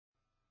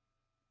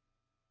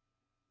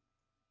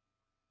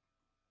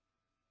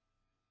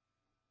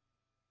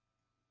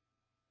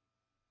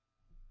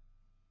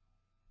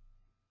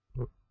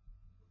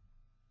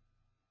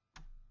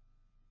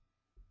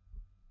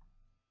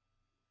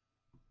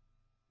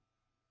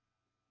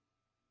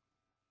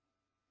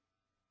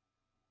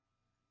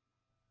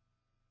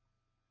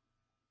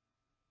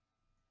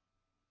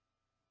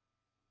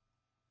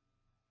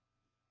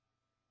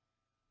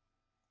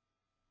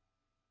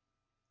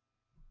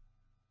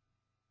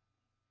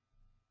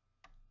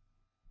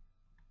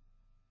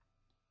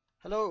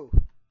Hello,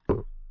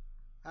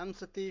 I'm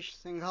Satish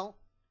Singhal.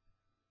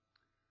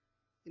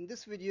 In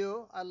this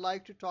video, I'd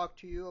like to talk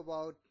to you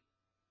about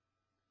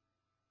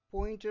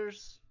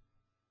pointers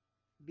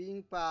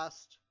being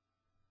passed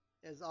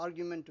as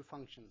argument to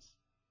functions.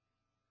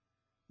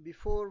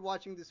 Before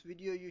watching this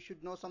video, you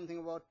should know something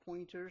about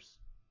pointers.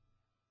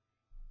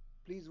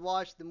 Please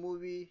watch the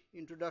movie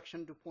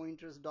Introduction to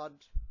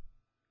Pointers.wmv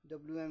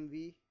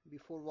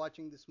before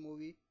watching this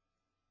movie.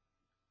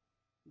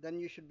 Then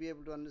you should be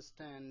able to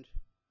understand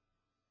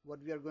what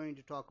we are going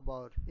to talk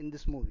about in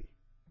this movie.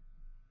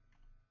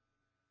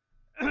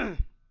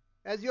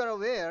 As you are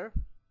aware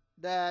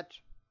that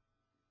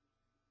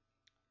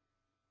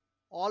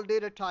all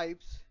data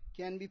types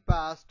can be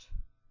passed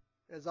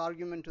as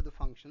argument to the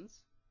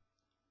functions.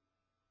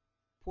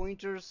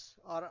 Pointers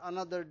are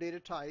another data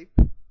type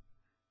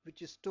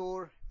which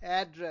store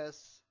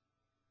address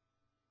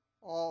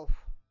of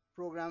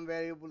program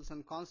variables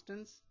and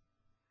constants.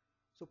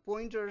 So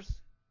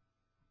pointers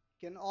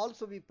can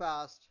also be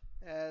passed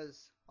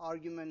as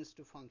arguments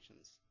to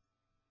functions.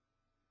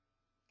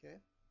 Okay.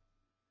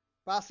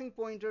 Passing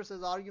pointers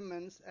as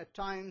arguments at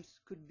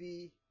times could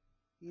be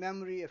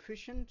memory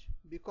efficient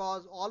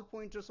because all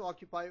pointers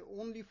occupy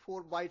only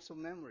 4 bytes of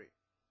memory.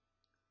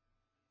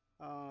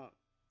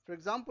 For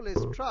example, a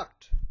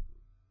struct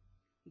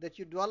that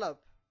you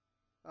develop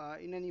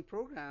in any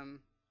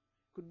program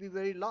could be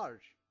very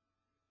large.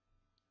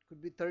 It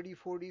could be 30,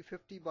 40,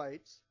 50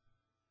 bytes.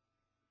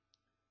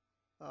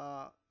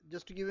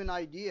 Just to give you an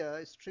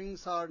idea,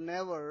 strings are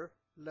never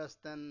less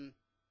than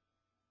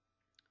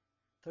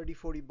 30,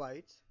 40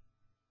 bytes.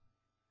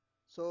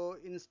 So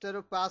instead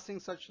of passing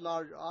such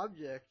large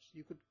objects,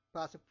 you could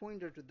pass a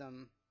pointer to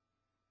them,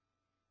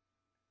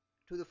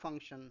 to the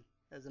function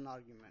as an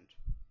argument.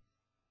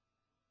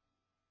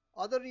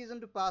 Other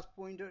reason to pass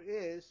pointer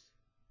is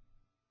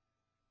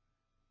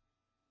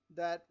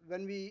that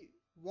when we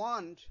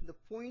want the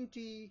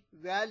pointy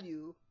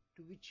value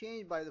to be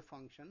changed by the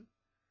function,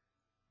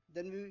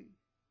 then we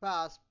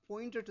pass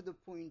pointer to the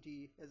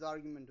pointy as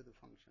argument to the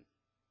function.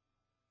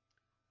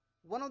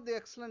 One of the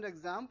excellent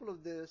example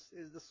of this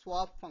is the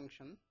swap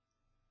function,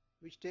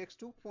 which takes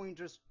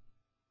pointers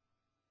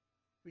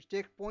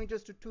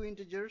to two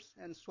integers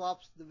and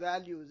swaps the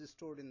values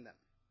stored in them.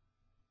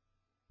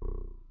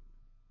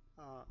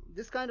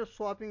 This kind of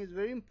swapping is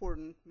very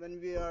important when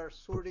we are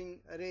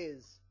sorting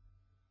arrays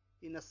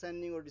in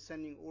ascending or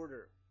descending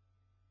order.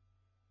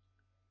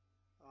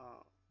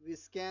 We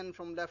scan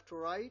from left to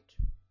right.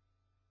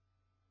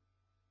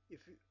 If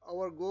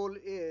our goal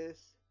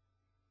is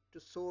to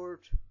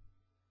sort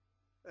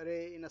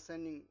array in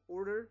ascending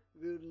order,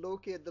 we will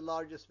locate the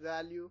largest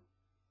value,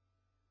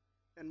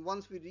 and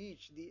once we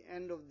reach the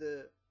end of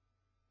the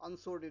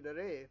unsorted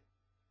array,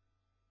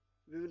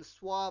 we will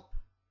swap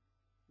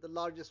the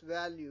largest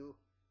value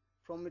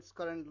from its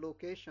current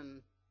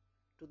location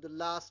to the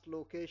last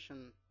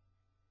location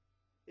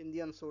in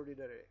the unsorted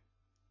array.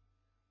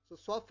 So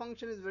swap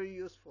function is very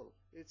useful.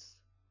 It's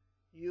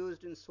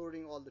used in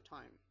sorting all the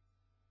time.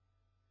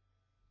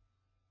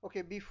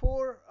 Okay,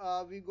 before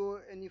we go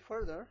any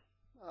further,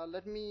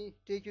 let me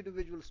take you to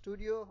Visual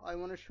Studio. I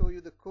want to show you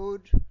the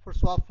code for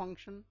swap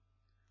function.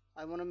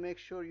 I want to make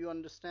sure you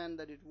understand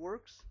that it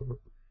works,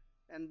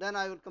 and then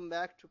I will come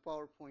back to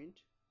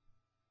PowerPoint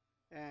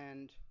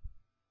and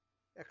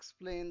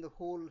explain the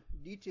whole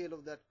detail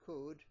of that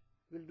code.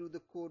 We'll do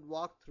the code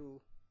walkthrough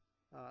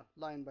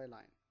line by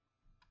line.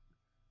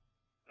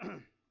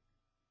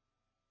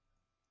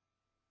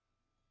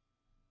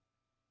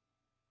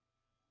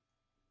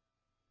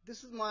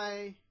 This is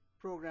my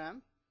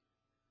program.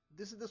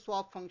 This is the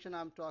swap function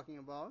I'm talking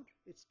about.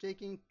 It's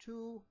taking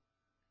two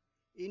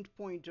int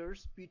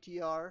pointers,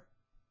 ptr1,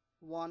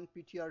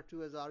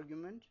 ptr2 as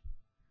argument.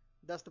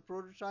 That's the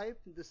prototype.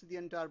 This is the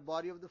entire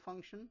body of the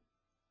function.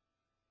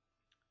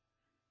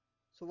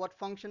 So what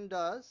function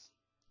does,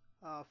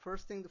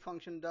 first thing the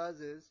function does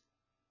is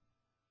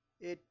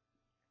it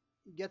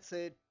gets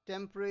a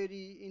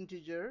temporary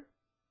integer,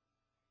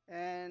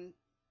 and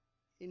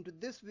into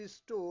this we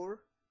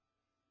store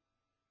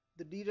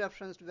the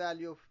dereferenced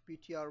value of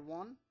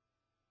ptr1,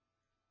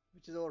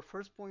 which is our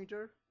first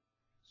pointer.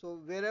 So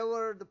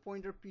wherever the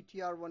pointer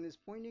ptr1 is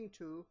pointing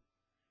to,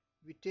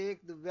 we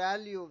take the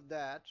value of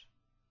that,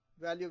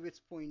 value of its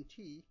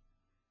pointee,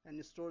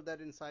 and store that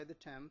inside the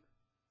temp.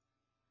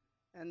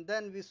 And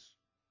then we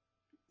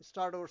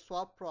start our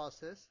swap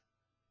process.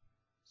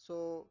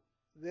 So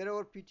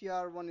wherever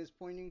ptr1 is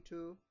pointing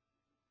to,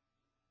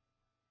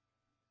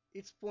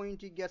 its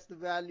pointee gets the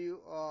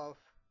value of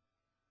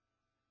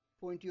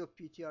pointee of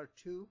ptr2.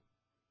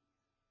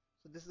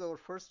 So this is our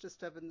first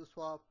step in the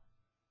swap.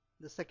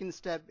 The second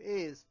step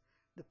is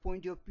the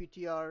pointee of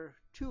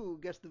ptr2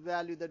 gets the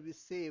value that we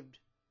saved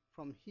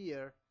from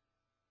here,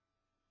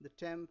 the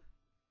temp,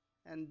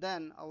 and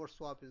then our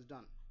swap is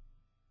done.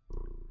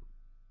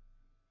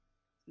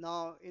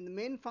 Now in the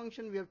main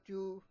function we have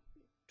two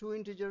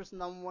integers,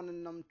 num1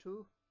 and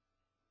num2.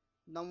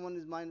 Num1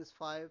 is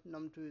 -5,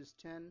 num2 is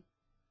 10.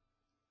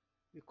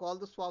 We call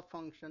the swap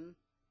function,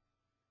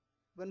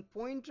 when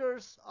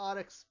pointers are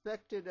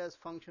expected as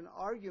function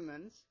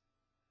arguments,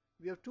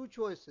 we have two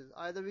choices.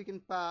 Either we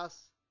can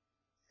pass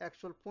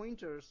actual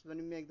pointers when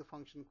we make the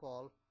function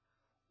call,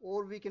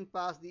 or we can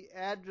pass the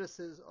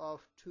addresses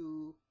of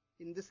two,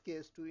 in this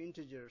case, two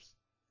integers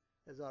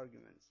as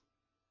arguments.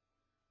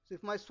 So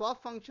if my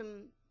swap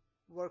function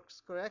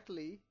works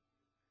correctly,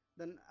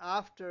 then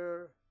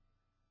after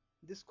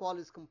this call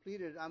is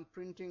completed, I'm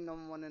printing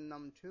num1 and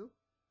num2.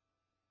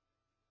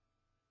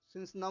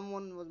 Since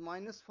num1 was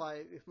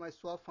 -5, if my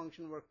swap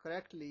function worked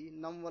correctly,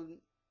 num1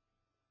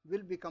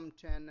 will become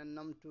 10 and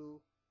num2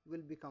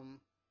 will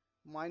become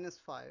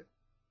 -5.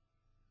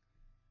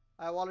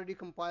 I've already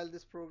compiled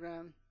this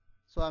program,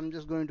 so I'm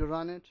just going to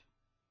run it,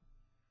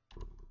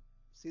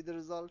 see the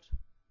result,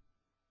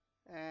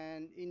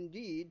 and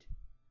indeed,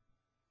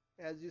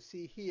 as you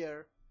see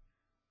here,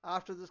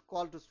 after this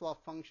call to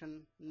swap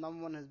function,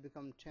 num1 has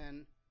become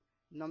 10,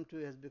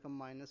 num2 has become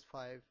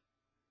 -5,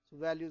 so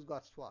values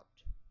got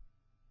swapped.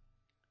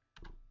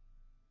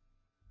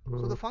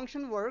 So the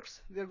function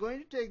works. We are going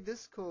to take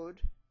this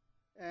code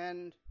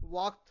and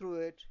walk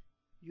through it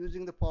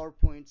using the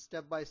PowerPoint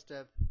step by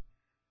step,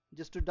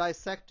 just to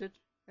dissect it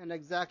and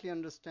exactly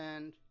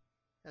understand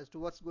as to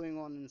what's going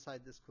on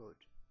inside this code.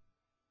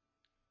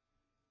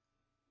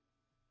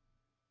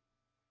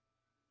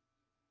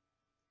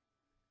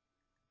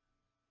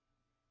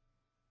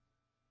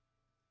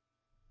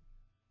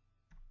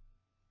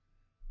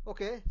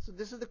 Okay, so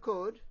this is the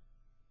code.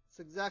 It's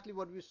exactly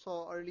what we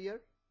saw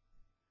earlier.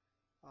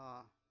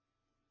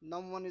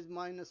 Num1 is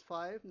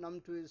 -5,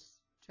 num2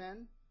 is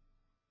 10.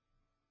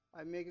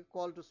 I make a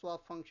call to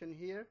swap function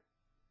here,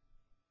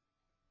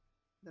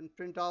 then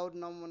print out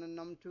num1 and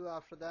num2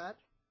 after that.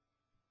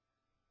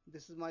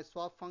 This is my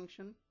swap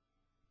function.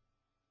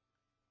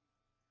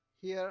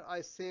 Here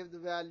I save the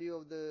value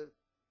of the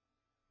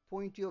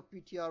pointy of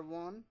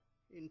ptr1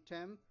 in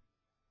temp,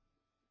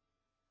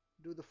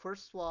 do the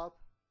first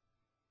swap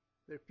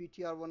where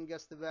ptr1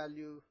 gets the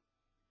value,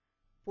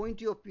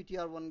 pointy of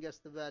ptr1 gets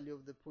the value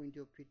of the pointy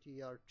of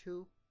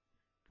ptr2,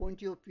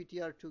 pointy of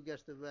ptr2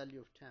 gets the value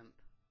of temp.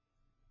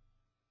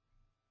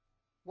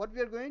 What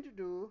we are going to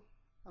do,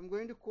 I'm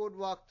going to code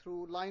walk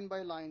through line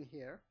by line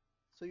here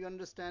so you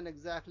understand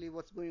exactly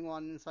what's going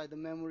on inside the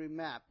memory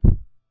map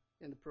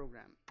in the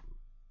program.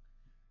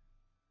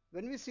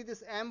 When we see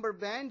this amber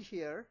band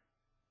here,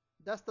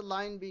 that's the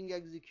line being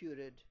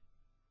executed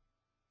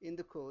in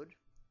the code.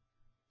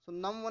 So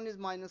num1 is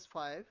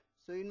 -5.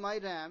 So in my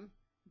RAM,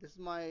 this is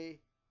my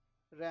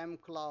RAM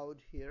cloud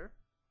here,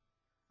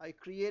 I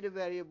create a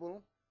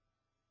variable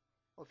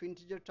of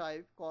integer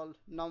type called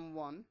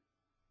num1.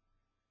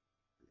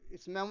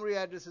 Its memory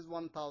address is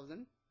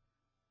 1000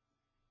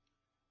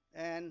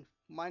 and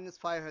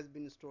 -5 has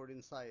been stored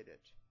inside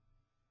it.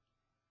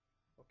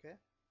 Okay.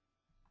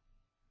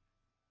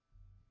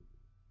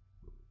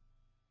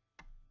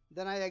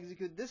 Then I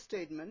execute this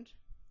statement,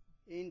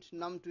 int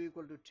num2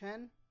 equal to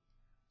 10.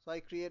 So I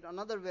create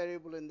another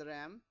variable in the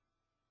RAM,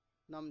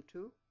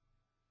 num2,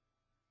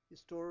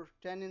 store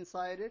 10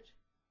 inside it.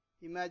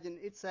 Imagine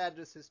its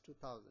address is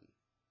 2000.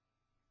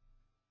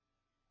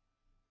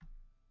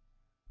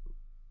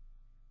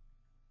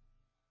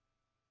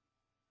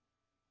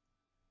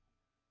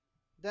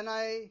 Then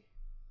I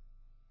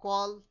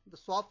call the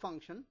swap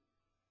function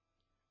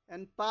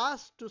and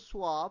pass to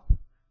swap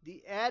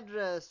the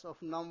address of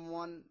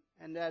num1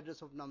 and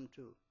address of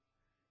num2.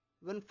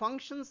 When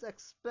functions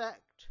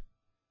expect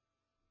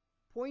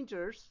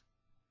pointers,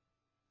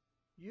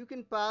 you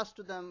can pass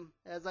to them,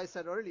 as I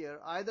said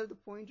earlier, either the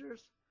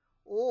pointers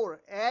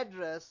or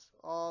address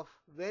of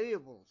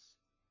variables,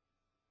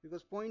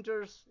 because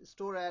pointers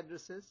store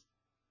addresses.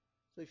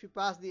 So if you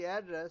pass the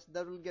address,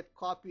 that will get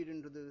copied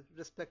into the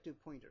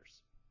respective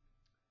pointers.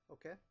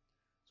 Okay.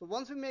 So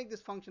once we make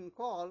this function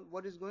call,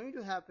 what is going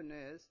to happen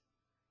is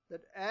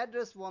that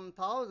address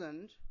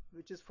 1000,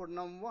 which is for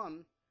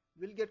num1,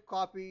 will get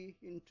copied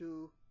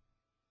into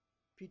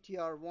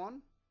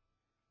ptr1.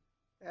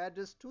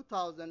 Address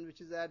 2000, which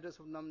is address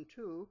of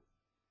num2,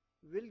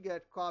 will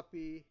get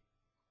copied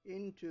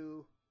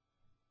into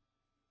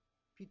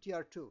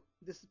ptr2.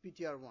 This is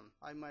ptr1.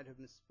 I might have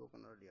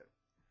misspoken earlier.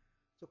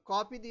 So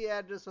copy the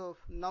address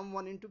of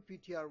num1 into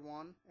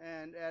ptr1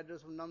 and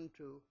address of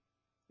num2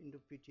 into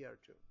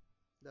ptr2.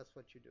 That's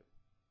what you do.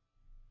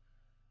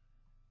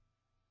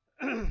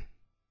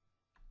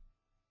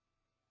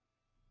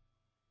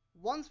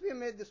 Once we have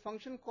made this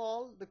function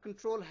call, the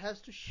control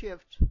has to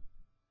shift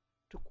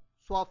to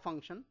swap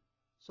function.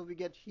 So we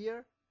get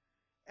here.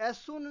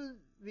 As soon as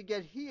we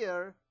get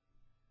here,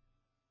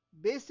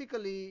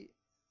 basically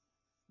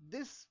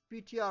this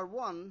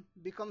ptr1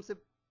 becomes a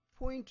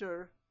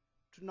pointer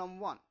to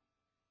num1.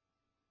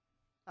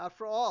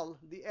 After all,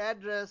 the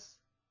address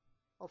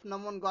of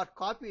num1 got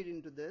copied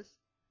into this.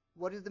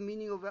 What is the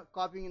meaning of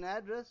copying an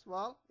address?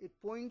 Well, it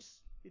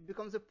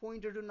becomes a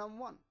pointer to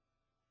num1.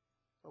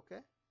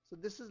 Okay, so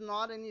this is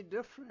not any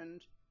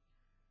different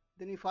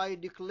than if I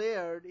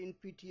declared in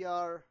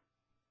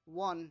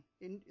ptr1,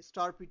 in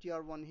star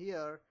ptr1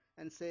 here,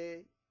 and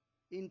say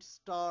int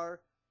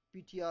star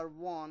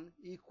ptr1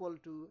 equal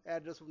to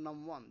address of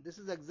num1. This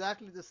is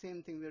exactly the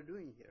same thing we are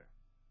doing here.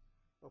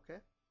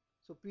 Okay,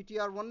 so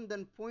ptr1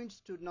 then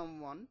points to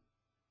num1,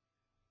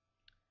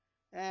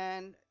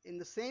 and in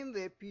the same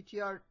way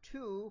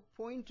ptr2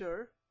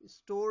 pointer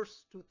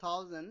stores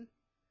 2000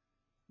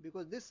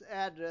 because this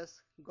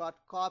address got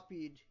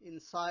copied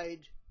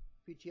inside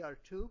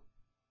ptr2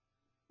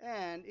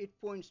 and it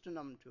points to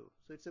num2,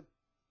 so it's a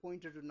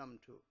pointer to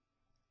num2.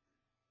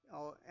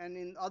 And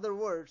in other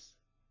words,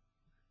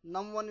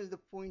 num1 is the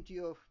pointee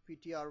of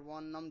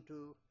ptr1,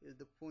 num2 is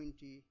the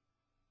pointee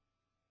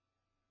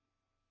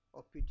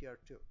of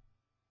ptr2.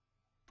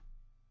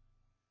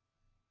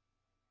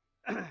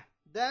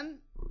 Then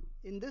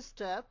in this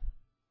step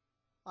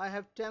I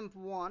have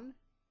temp1,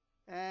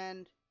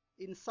 and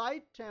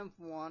inside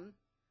temp1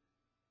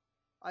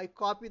 I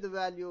copy the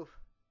value of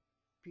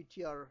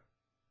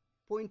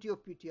pointee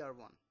of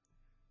ptr1,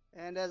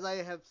 and as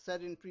I have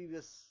said in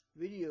previous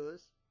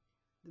videos,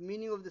 the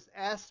meaning of this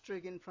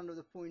asterisk in front of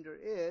the pointer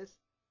is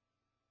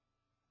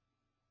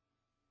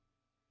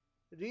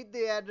read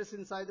the address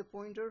inside the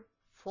pointer,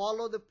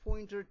 follow the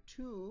pointer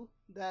to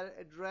that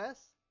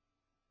address,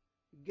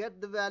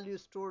 get the value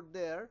stored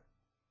there.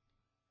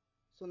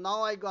 So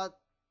now I got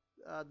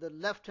the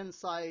left hand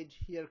side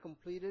here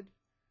completed.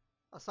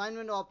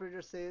 Assignment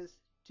operator says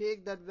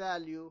take that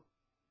value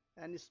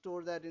and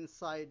store that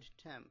inside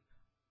temp.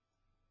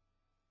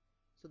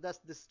 So that's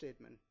this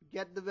statement.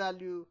 Get the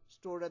value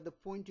stored at the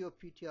pointee of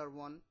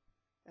ptr1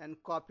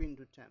 and copy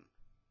into temp.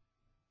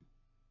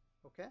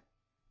 Okay.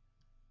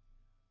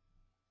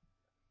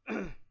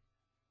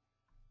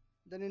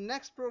 Then in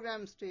next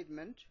program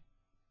statement,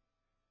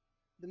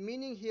 the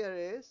meaning here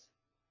is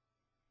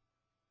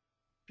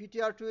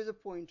ptr2 is a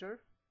pointer.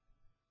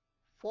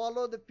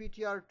 Follow the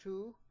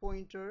ptr2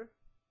 pointer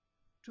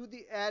to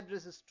the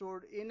address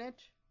stored in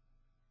it,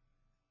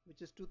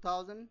 which is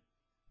 2000.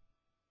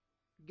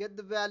 Get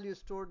the value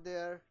stored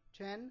there,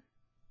 10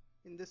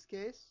 in this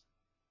case.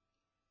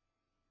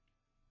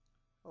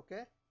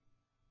 Okay.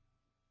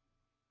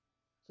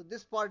 So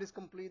this part is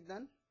complete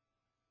then.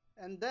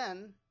 And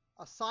then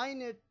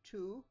assign it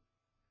to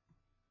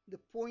the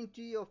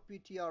pointee of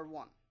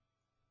ptr1.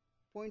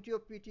 Pointee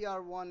of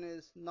ptr1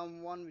 is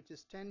num1, which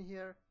is 10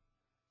 here.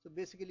 So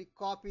basically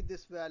copy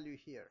this value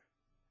here.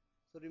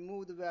 So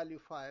remove the value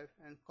 5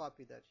 and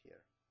copy that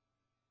here.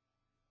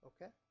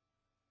 Okay.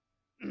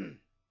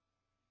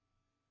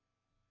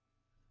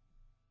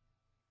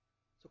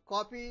 So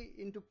copy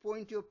into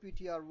pointee of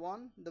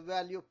ptr1 the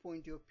value of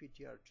pointee of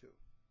ptr2.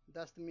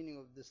 That's the meaning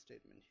of this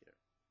statement here.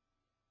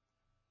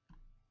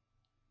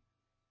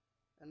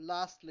 And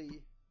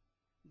lastly,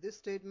 this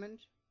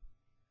statement.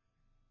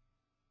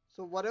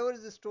 So whatever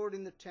is stored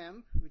in the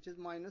temp, which is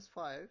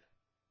 -5,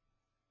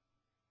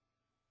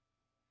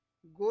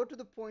 go to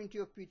the pointee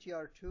of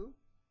ptr2,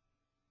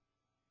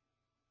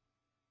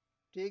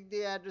 take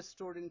the address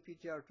stored in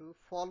ptr2,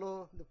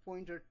 follow the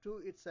pointer to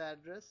its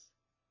address.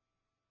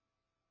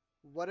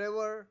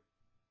 Whatever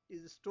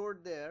is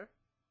stored there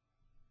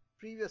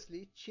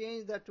previously,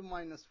 change that to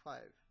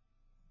 -5.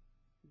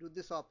 Do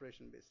this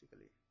operation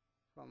basically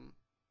from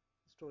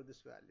store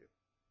this value.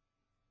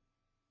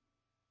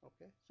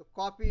 Okay, so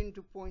copy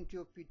into pointee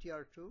of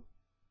ptr2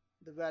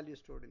 the value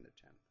stored in the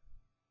temp.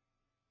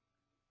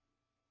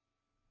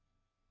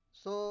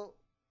 So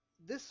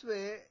this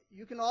way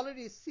you can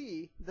already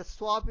see the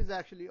swap is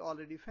actually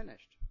already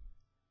finished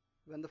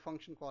when the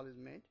function call is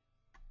made.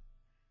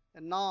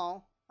 And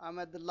now I'm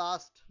at the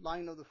last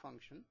line of the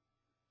function,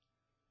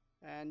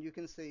 and you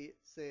can say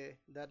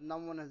that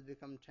num1 has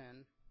become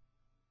 10,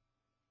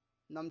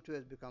 num2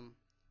 has become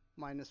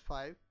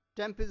 -5.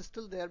 Temp is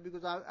still there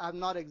because I have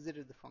not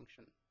exited the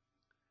function.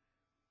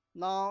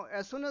 Now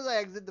as soon as I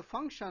exit the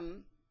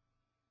function,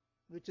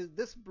 which is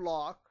this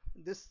block,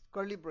 this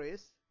curly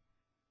brace,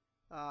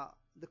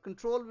 the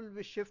control will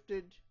be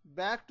shifted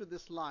back to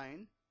this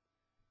line.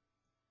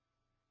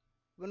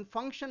 When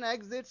function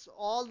exits,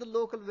 all the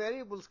local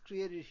variables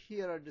created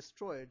here are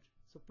destroyed.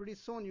 So pretty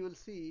soon you will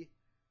see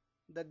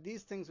that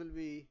these things will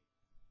be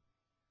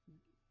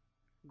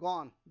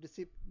gone,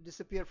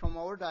 disappear from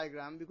our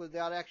diagram because they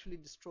are actually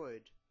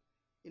destroyed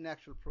in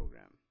actual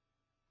program.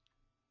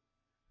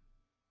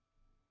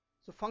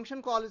 So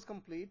function call is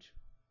complete.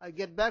 I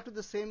get back to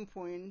the same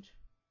point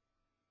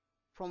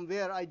from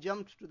where I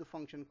jumped to the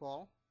function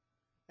call,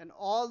 and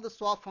all the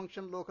swap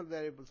function local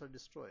variables are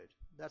destroyed.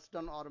 That's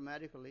done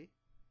automatically,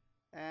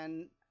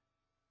 and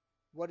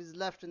what is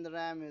left in the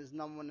RAM is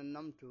num1 and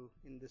num2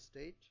 in this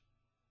state.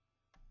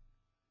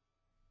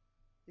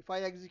 If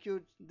I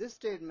execute this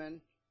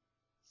statement,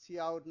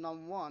 cout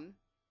num1,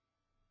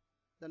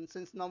 then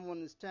since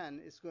num1 is 10,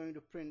 it's going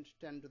to print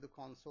 10 to the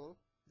console.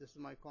 This is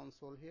my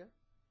console here.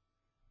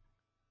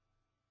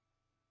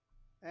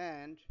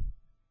 And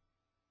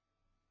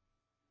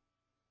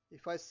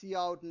if I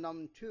cout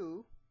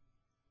num2,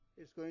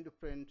 it's going to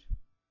print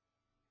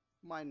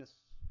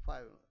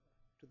 -5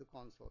 to the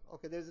console.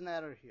 Okay, there's an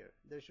error here.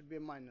 There should be a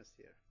minus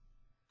here.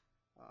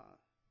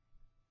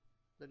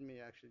 Let me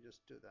actually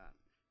just do that.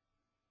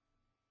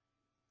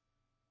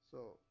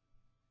 So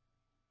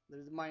There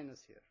is a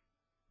minus here.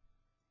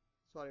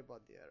 Sorry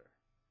about the error.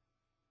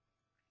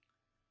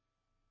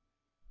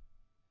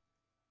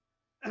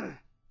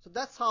 So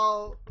that's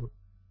how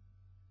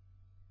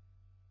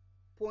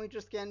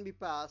pointers can be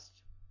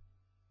passed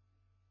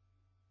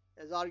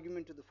as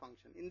argument to the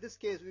function. In this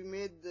case, we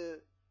made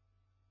the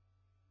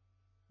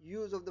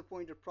use of the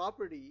pointer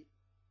property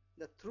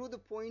that through the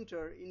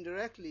pointer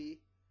indirectly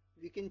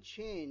we can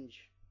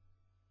change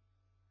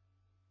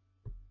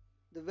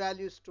the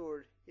value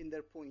stored in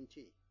their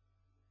pointee.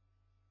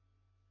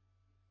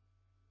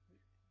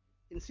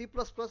 In C++,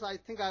 I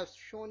think I've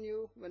shown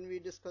you when we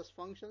discussed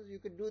functions, you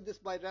could do this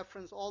by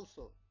reference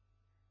also.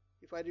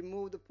 If I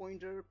remove the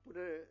pointer, put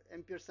a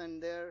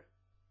ampersand there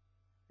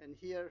and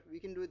here, we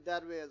can do it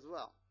that way as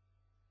well.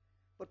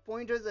 But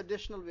pointer is an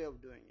additional way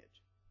of doing it.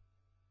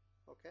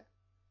 Okay?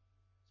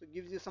 So it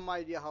gives you some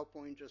idea how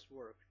pointers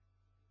work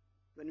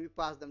when we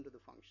pass them to the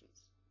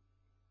functions.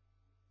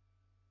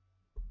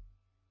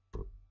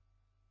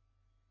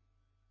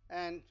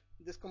 And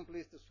this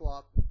completes the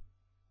swap.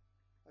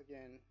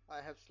 Again,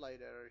 I have slight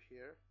error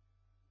here.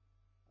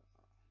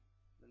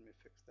 Let me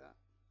fix that.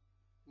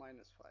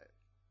 -5.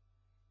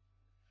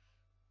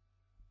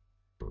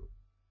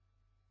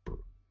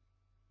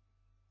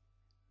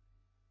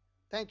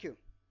 Thank you.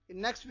 In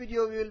next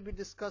video, we will be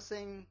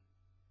discussing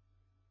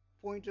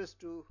pointers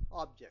to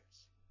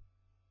objects.